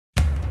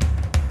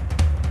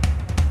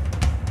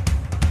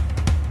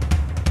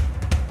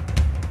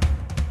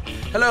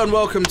Hello and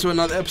welcome to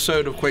another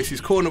episode of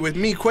Kwesi's Corner with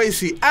me,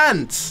 Kwesi,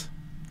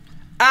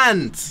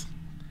 and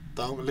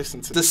don't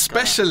listen to the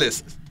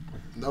specialist.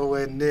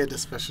 Nowhere near the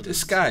specialist.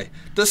 This guy,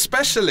 the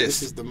specialist,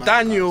 this is the man,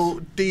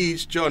 Daniel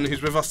Deej John,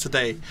 who's with us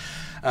today.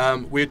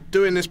 We're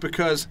doing this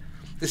because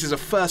this is a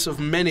first of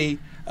many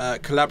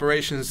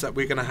collaborations that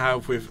we're going to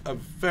have with a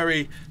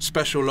very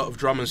special lot of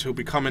drummers who'll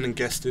be coming and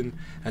guesting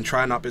and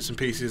trying out bits and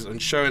pieces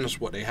and showing us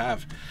what they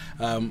have.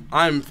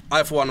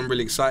 I for one, I'm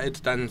really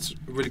excited. Dan's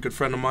a really good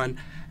friend of mine,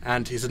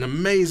 and he's an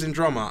amazing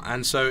drummer.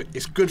 And so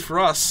it's good for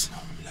us.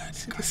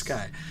 This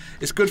guy.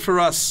 It's good for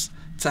us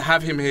to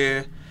have him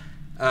here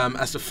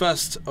as the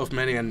first of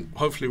many, and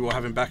hopefully we'll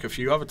have him back a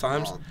few other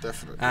times. Oh,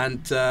 definitely.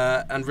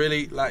 And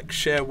really like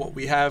share what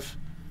we have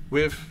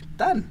with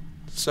Dan.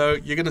 So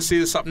you're going to see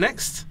this up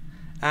next.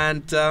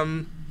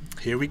 And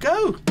here we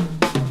go.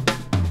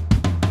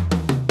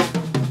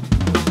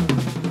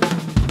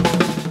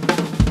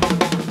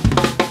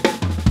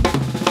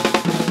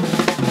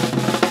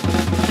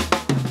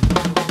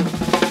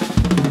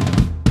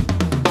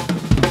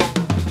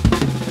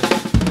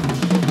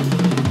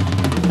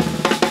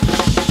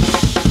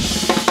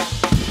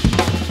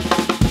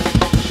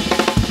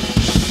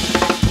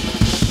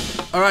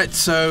 All right,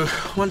 so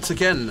once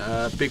again,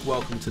 big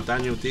welcome to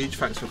Daniel Deej.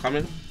 Thanks for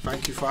coming.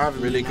 Thank you for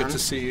having me, Really man. good to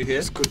see you here.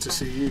 It's good to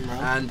see you,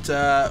 man.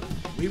 And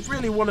we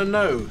really want to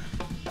know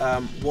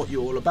what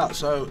you're all about.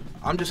 So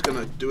I'm just going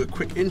to do a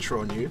quick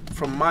intro on you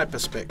from my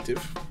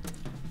perspective,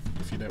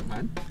 if you don't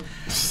mind.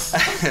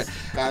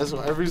 Guys,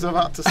 whatever he's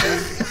about to say,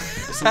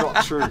 it's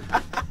not true.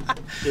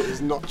 It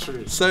is not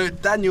true. So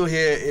Daniel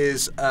here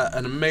is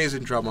an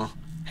amazing drummer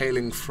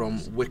hailing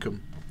from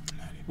Wickham,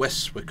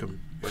 West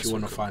Wickham, if you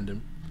want to find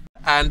him.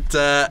 And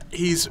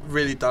he's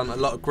really done a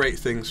lot of great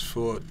things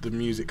for the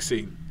music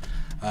scene,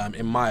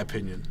 in my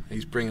opinion.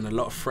 He's bringing a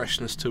lot of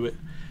freshness to it,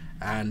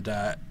 and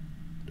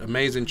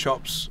amazing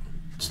chops,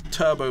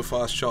 turbo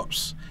fast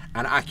chops,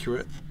 and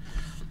accurate.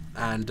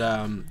 And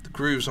the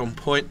groove's on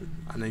point,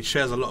 and he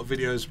shares a lot of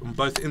videos on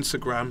both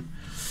Instagram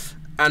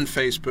and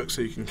Facebook,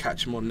 so you can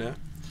catch him on there.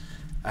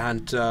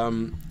 And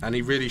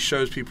he really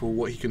shows people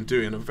what he can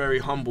do in a very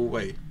humble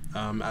way.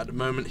 At the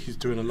moment, he's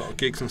doing a lot of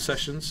gigs and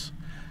sessions,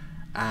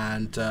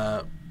 and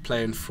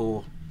playing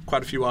for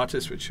quite a few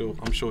artists, which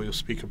I'm sure you'll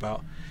speak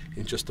about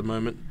in just a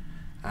moment.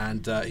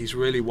 And he's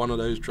really one of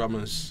those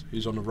drummers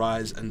who's on the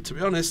rise, and to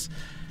be honest,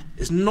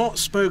 is not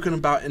spoken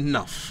about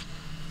enough.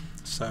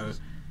 So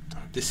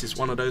this is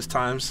one of those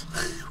times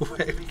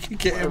where we can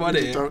get him on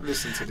here Don't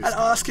listen to this and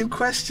ask him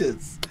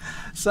questions.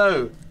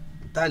 So,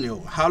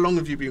 Daniel, how long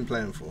have you been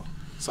playing for?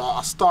 So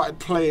I started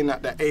playing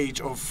at the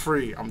age of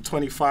 3. I'm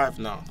 25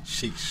 now.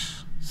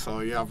 Sheesh.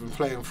 So yeah, I've been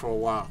playing for a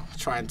while,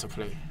 trying to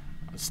play.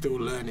 I'm still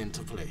learning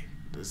to play.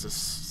 There's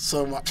just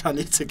so much I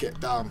need to get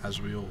down.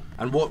 As we all.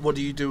 And what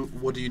do you do?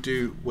 What do you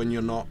do when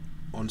you're not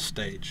on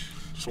stage?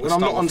 So when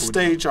I'm not on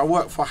stage, I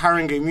work for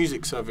Haringey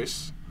Music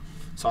Service.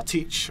 So I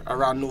teach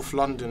around North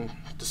London,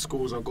 the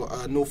schools. I've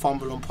got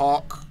Northumberland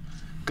Park,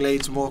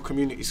 Gladesmore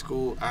Community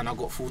School, and I've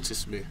got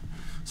Fortismere.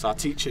 So I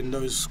teach in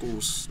those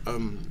schools.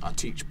 I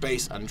teach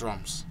bass and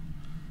drums.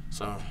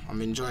 So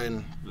I'm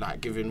enjoying like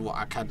giving what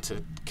I can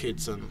to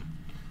kids, and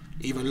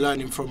even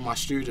learning from my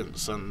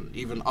students and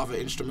even other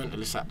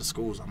instrumentalists at the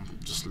schools. I'm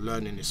just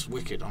learning. It's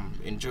wicked. I'm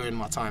enjoying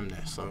my time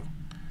there. So.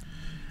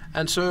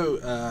 And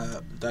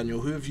so,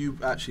 Daniel, who have you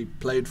actually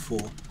played for?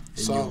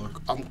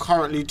 I'm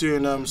currently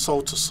doing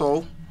Soul to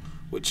Soul,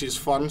 which is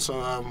fun. So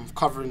I'm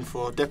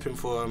depping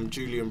for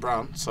Julian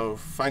Brown. So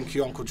thank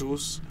you, Uncle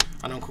Jules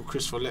and Uncle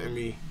Chris, for letting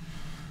me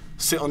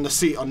sit on the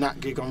seat on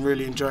that gig. I'm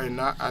really enjoying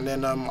that. And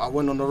then I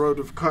went on the road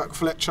with Kirk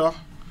Fletcher,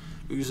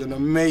 who's an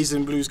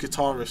amazing blues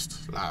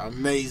guitarist, like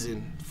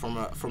amazing, from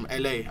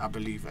LA, I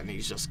believe. And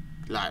he's just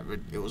like,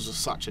 it was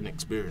just such an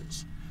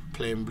experience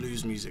playing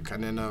blues music.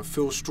 And then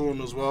Phil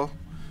Strawn as well.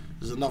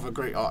 There's another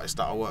great artist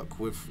that I work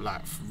with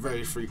like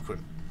very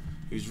frequent,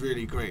 who's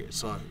really great.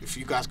 So if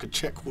you guys could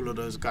check all of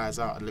those guys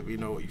out and let me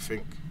know what you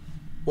think.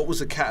 What was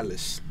the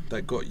catalyst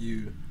that got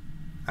you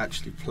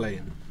actually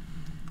playing?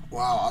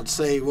 Wow, I'd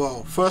say,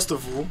 well, first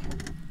of all,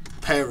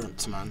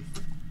 parents, man.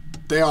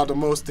 They are the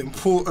most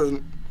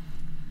important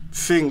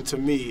thing to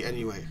me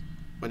anyway,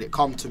 when it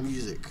comes to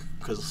music,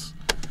 because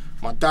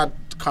my dad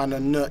kind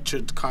of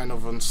nurtured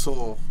and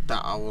saw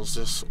that I was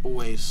just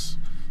always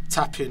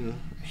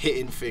tapping,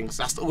 hitting things.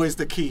 That's always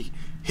the key.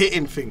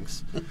 Hitting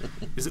things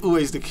is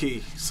always the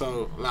key.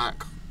 So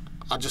like,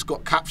 I just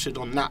got captured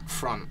on that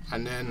front.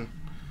 And then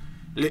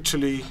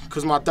literally,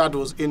 because my dad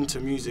was into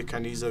music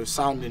and he's a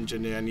sound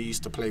engineer and he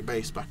used to play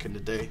bass back in the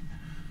day,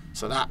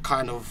 so that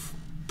kind of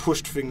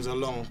pushed things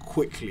along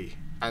quickly.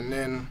 And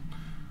then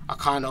I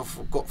kind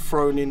of got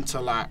thrown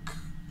into, like,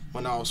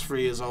 when I was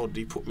 3 years old,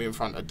 he put me in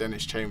front of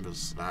Dennis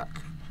Chambers, like,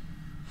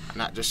 and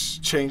that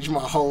just changed my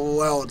whole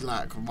world,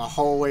 like, my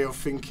whole way of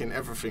thinking,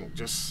 everything, it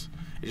just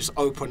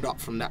opened up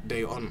from that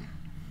day on.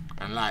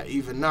 And like,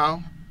 even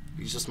now,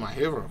 he's just my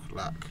hero,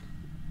 like,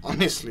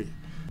 honestly.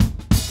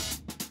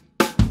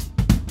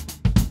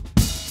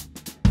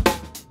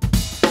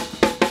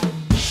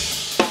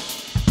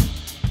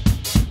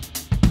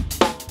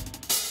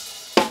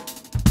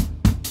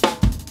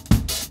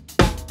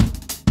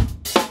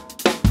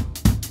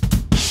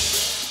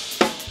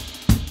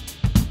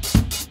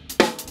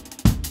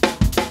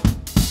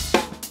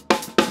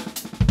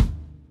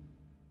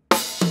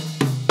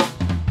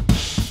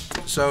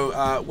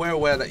 So we're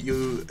aware that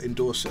you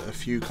endorse a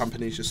few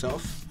companies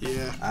yourself.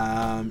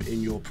 Yeah.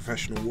 In your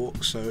professional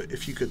walk. So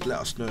if you could let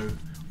us know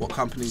what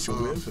companies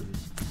you're with.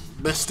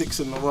 And best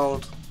sticks in the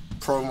world,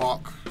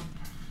 ProMark,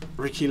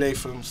 Ricky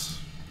Latham's,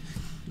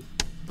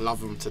 love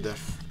them to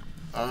death.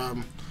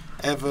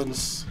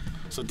 Evans,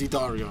 so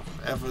Didario,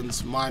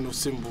 Evans, Meinl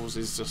Cymbals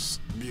is just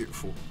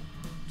beautiful.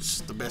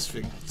 It's the best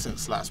thing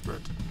since sliced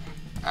bread.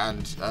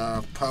 And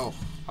Pearl,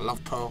 I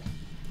love Pearl.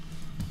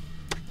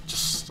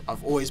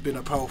 I've always been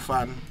a Pearl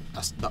fan.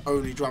 That's the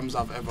only drums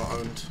I've ever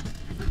owned.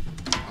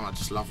 And I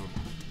just love them.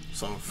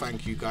 So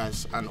thank you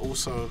guys. And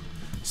also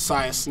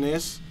Sire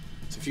Snares.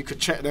 So if you could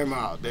check them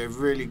out, they're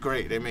really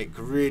great. They make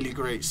really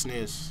great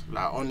snares.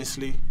 Like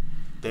honestly,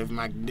 they're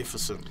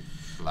magnificent.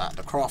 Like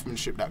the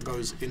craftsmanship that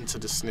goes into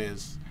the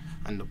snares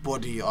and the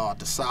body,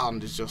 the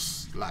sound is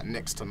just like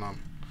next to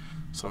none.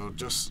 So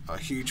just a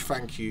huge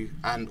thank you.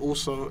 And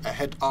also a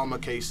head armor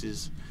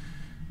cases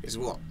is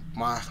what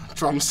my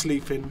drums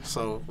sleep in.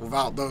 So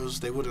without those,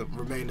 they wouldn't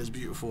remain as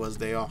beautiful as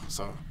they are.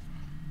 So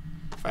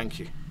thank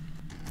you.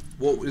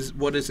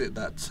 What is it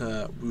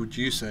that would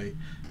you say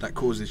that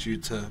causes you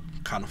to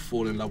kind of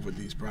fall in love with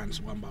these brands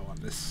one by one?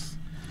 Let's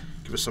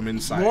give us some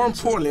insight. More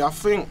importantly, I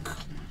think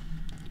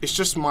it's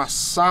just my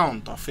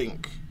sound. I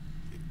think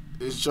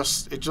it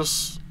just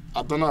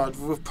I don't know.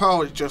 With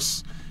Pearl, it's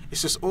just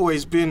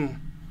always been,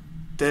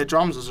 their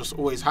drums has just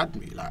always had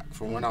me. Like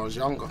from when I was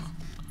younger,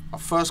 I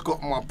first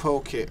got my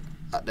Pearl kit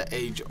at the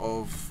age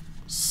of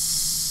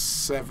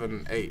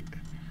 7, 8,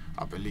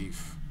 I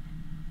believe.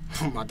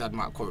 My dad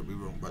might quote me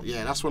wrong, but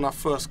yeah, that's when I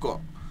first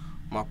got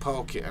my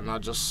Pearl kit, and I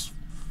just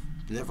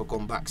never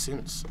gone back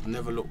since. I've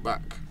never looked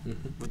back.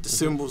 With the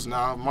cymbals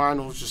now,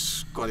 Meinl's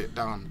just got it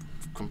down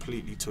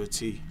completely to a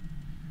T.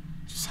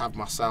 Just have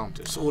my sound.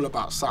 It's all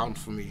about sound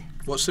for me.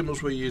 What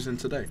cymbals were you using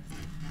today?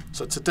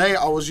 So today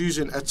I was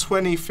using a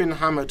 20 thin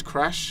hammered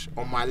crash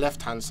on my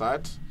left hand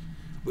side,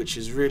 which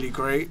is really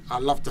great. I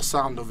love the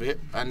sound of it.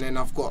 And then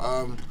I've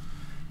got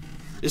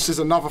this is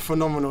another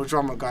phenomenal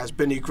drummer, guys,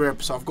 Benny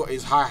Greb. So I've got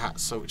his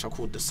hi-hats, which are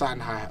called the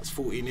sand hi-hats,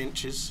 14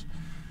 inches.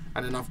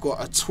 And then I've got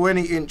a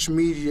 20-inch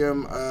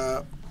medium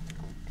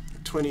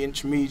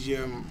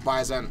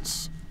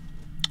Byzance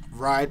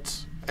ride,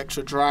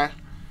 extra dry,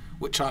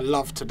 which I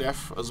love to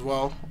death as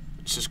well.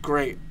 It's just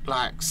great,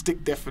 like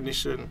stick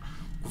definition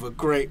with a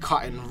great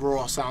cutting,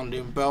 raw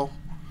sounding bell,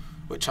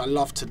 which I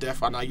love to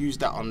death, and I use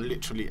that on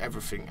literally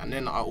everything. And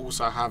then I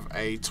also have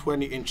a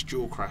 20-inch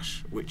dual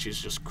crash, which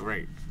is just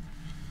great.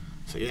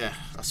 So yeah,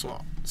 that's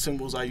what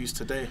cymbals I use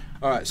today.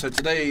 All right, so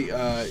today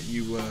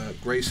you were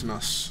gracing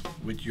us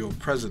with your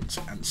presence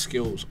and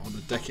skills on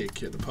the Decade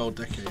kit, the Pearl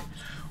Decade.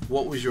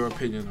 What was your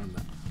opinion on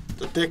that?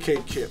 The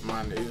Decade kit,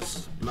 man,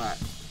 is like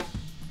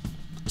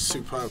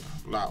superb.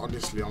 Like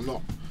honestly, I'm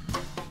not.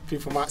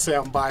 People might say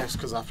I'm biased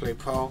because I play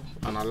Pearl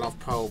and I love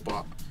Pearl,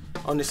 but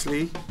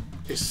honestly,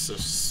 it's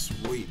just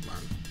sweet,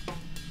 man.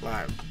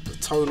 Like the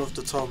tone of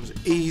the toms,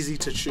 easy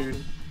to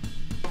tune.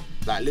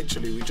 Like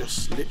literally, we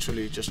just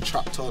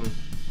chucked on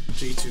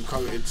G2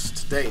 coateds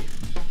today.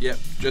 Yep,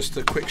 just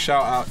a quick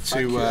shout out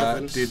to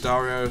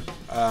Didario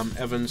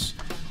Evans.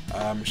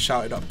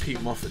 Shouted up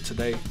Pete Moffat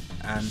today,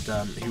 and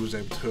he was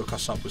able to hook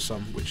us up with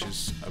some, which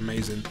is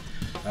amazing.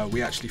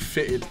 We actually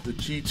fitted the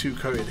G2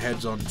 coated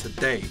heads on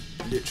today.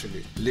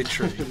 Literally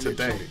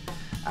today.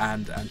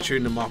 And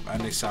tuned them up,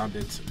 and they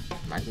sounded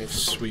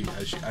magnificent, sweet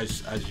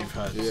as you've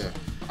heard. Yeah,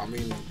 I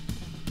mean,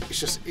 it's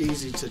just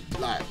easy to,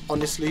 like,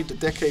 honestly, the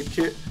Decade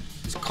kit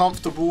is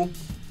comfortable,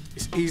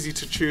 it's easy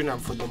to tune,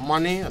 and for the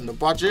money and the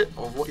budget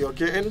of what you're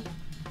getting,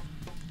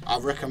 I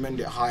recommend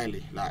it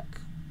highly. Like,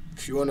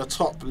 if you want a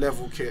top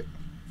level kit,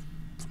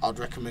 I'd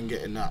recommend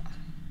getting that.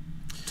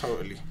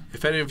 Totally.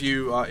 If any of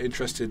you are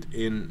interested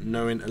in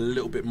knowing a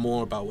little bit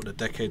more about what the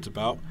Decade's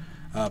about,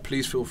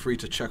 please feel free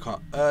to check our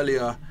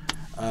earlier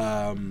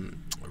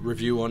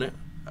review on it.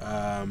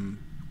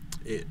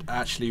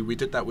 We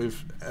did that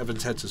with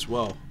Evans heads as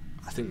well.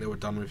 I think they were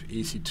done with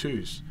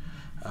EC2s,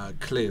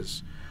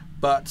 clears,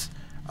 but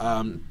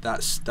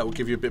that will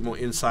give you a bit more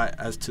insight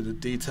as to the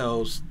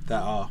details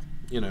that are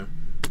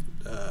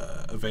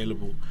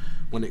available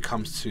when it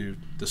comes to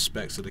the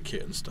specs of the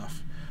kit and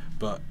stuff.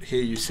 But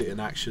here you sit in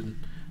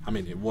action. I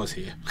mean, it was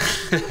here.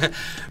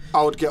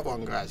 I would get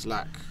one, guys.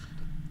 Like,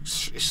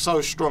 it's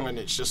so strong, and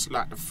it's just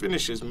like the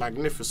finish is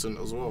magnificent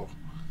as well,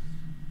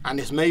 and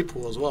it's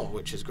maple as well,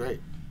 which is great.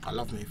 I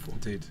love maple.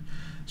 Indeed,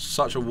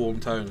 such a warm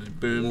tone. It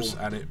booms,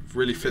 and it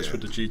really fits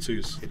with the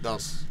G2s. It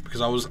does.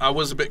 Because I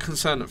was a bit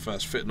concerned at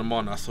first fitting them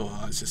on. I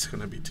thought, is this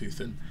going to be too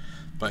thin?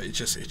 But it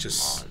just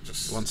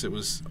once it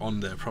was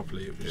on there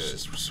properly, it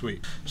was just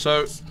sweet.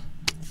 So,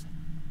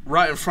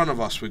 right in front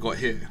of us, we got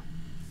here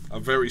a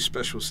very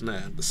special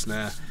snare, the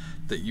snare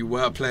that you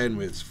were playing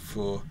with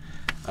for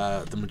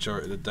the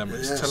majority of the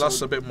demos. Yeah, Tell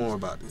us a bit more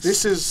about this.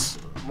 This is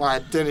my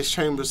Daniel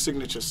Cymbals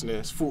signature snare.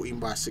 It's 14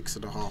 by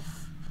 6.5,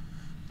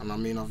 and I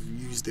mean, I've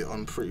used it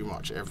on pretty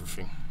much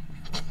everything.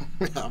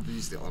 I've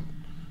used it on,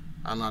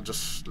 and I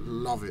just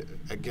love it.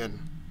 Again,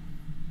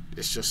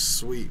 it's just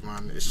sweet,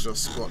 man. It's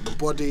just got the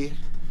body.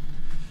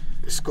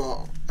 It's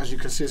got, as you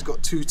can see, it's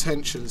got 2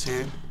 tensions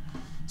here,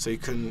 so you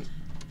can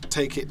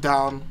take it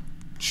down,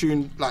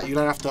 tune, like you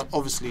don't have to,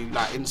 obviously,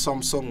 like in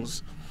some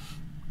songs,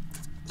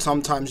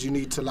 sometimes you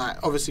need to, like,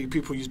 obviously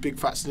people use big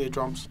fat snare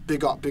drums.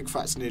 Big up big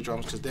fat snare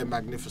drums because they're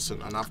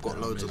magnificent, and I've got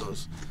loads of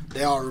those.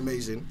 They are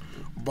amazing.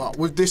 But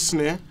with this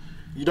snare,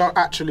 you don't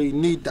actually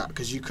need that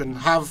because you can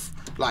have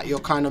like your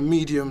kind of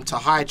medium to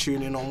high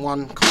tuning on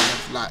one kind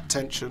of like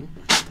tension,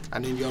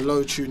 and then your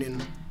low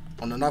tuning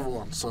on another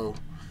one. So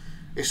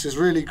it's just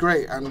really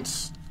great. And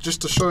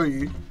just to show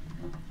you,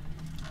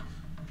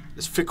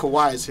 there's thicker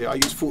wires here. I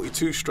use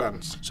 42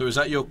 strands. So is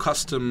that your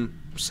custom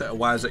set of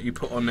wires that you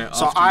put on there?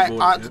 So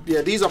after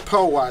yeah, these are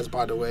Pearl wires,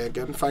 by the way.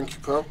 Again, thank you,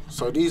 Pearl.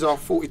 So these are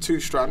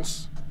 42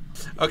 strands.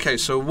 Okay,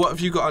 so what have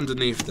you got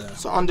underneath there?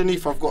 So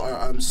underneath I've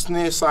got a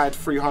snare side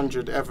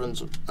 300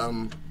 Evans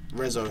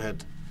Rezo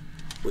head,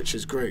 which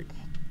is great.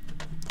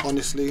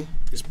 Honestly,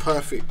 it's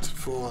perfect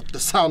for the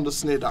sound of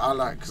snare that I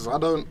like, because I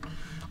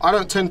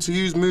don't tend to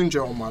use moon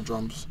gel on my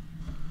drums.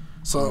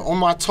 So on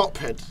my top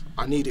head,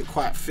 I need it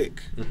quite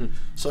thick.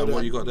 So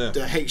what you got there? The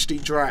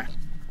HD dry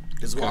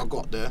is what I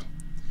got there,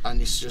 and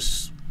it's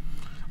just,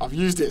 I've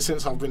used it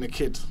since I've been a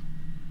kid,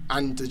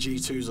 and the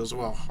G2s as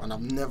well, and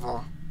I've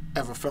never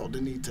ever felt the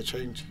need to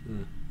change.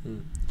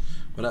 Well,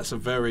 that's a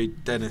very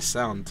Dennis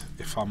sound,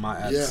 if I might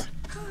add. Yeah.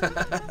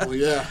 Well,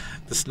 yeah.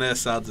 The snare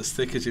sounds as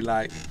thick as you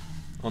like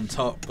on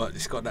top, but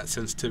it's got that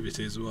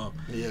sensitivity as well.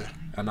 Yeah.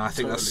 And I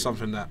think that's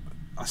something that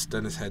us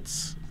Dennis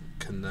heads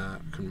can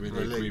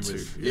really relate agree to.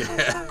 with.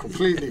 Yeah.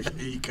 Completely.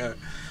 There you go.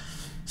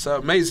 So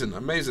amazing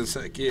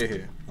set of gear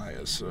here. Like,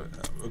 it's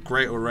a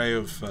great array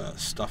of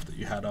stuff that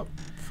you had up.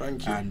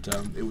 Thank you. And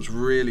it was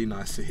really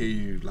nice to hear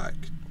you like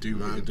do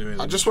what you're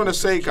doing. I just want to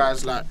say,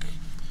 guys, like,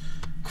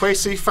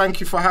 Kwesi, thank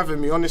you for having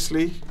me.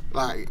 Honestly,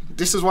 like,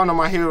 this is one of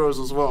my heroes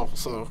as well.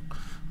 So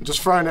I'm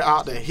just throwing it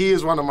out there. He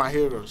is one of my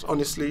heroes,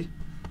 honestly.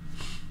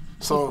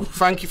 So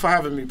thank you for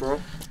having me,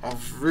 bro.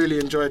 I've really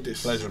enjoyed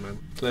this. Pleasure, man.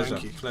 Pleasure.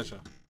 Thank you. Pleasure.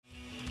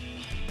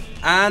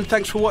 And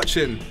thanks for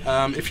watching.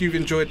 If you've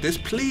enjoyed this,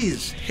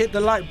 please hit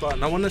the like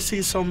button. I want to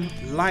see some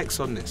likes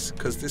on this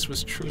because this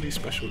was truly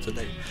special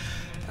today.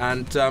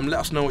 And let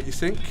us know what you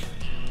think.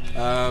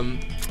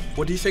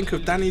 What do you think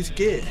of Danny's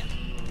gear?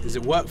 Does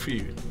it work for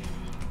you?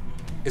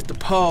 Is the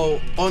Pearl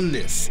on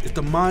this? Is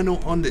the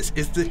Meinl on this?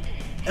 Is the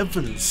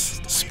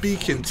Evans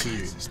speaking to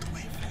you?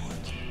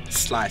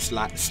 Sly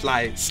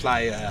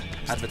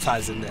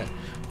advertising there.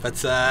 But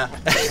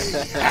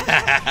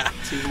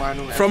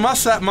from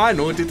us at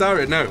Meinl,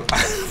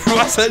 from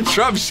us at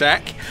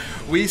Drumshack,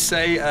 we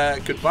say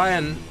goodbye,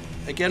 and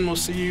again we'll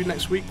see you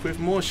next week with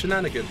more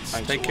shenanigans.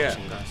 Thanks Take for care.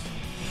 watching, guys.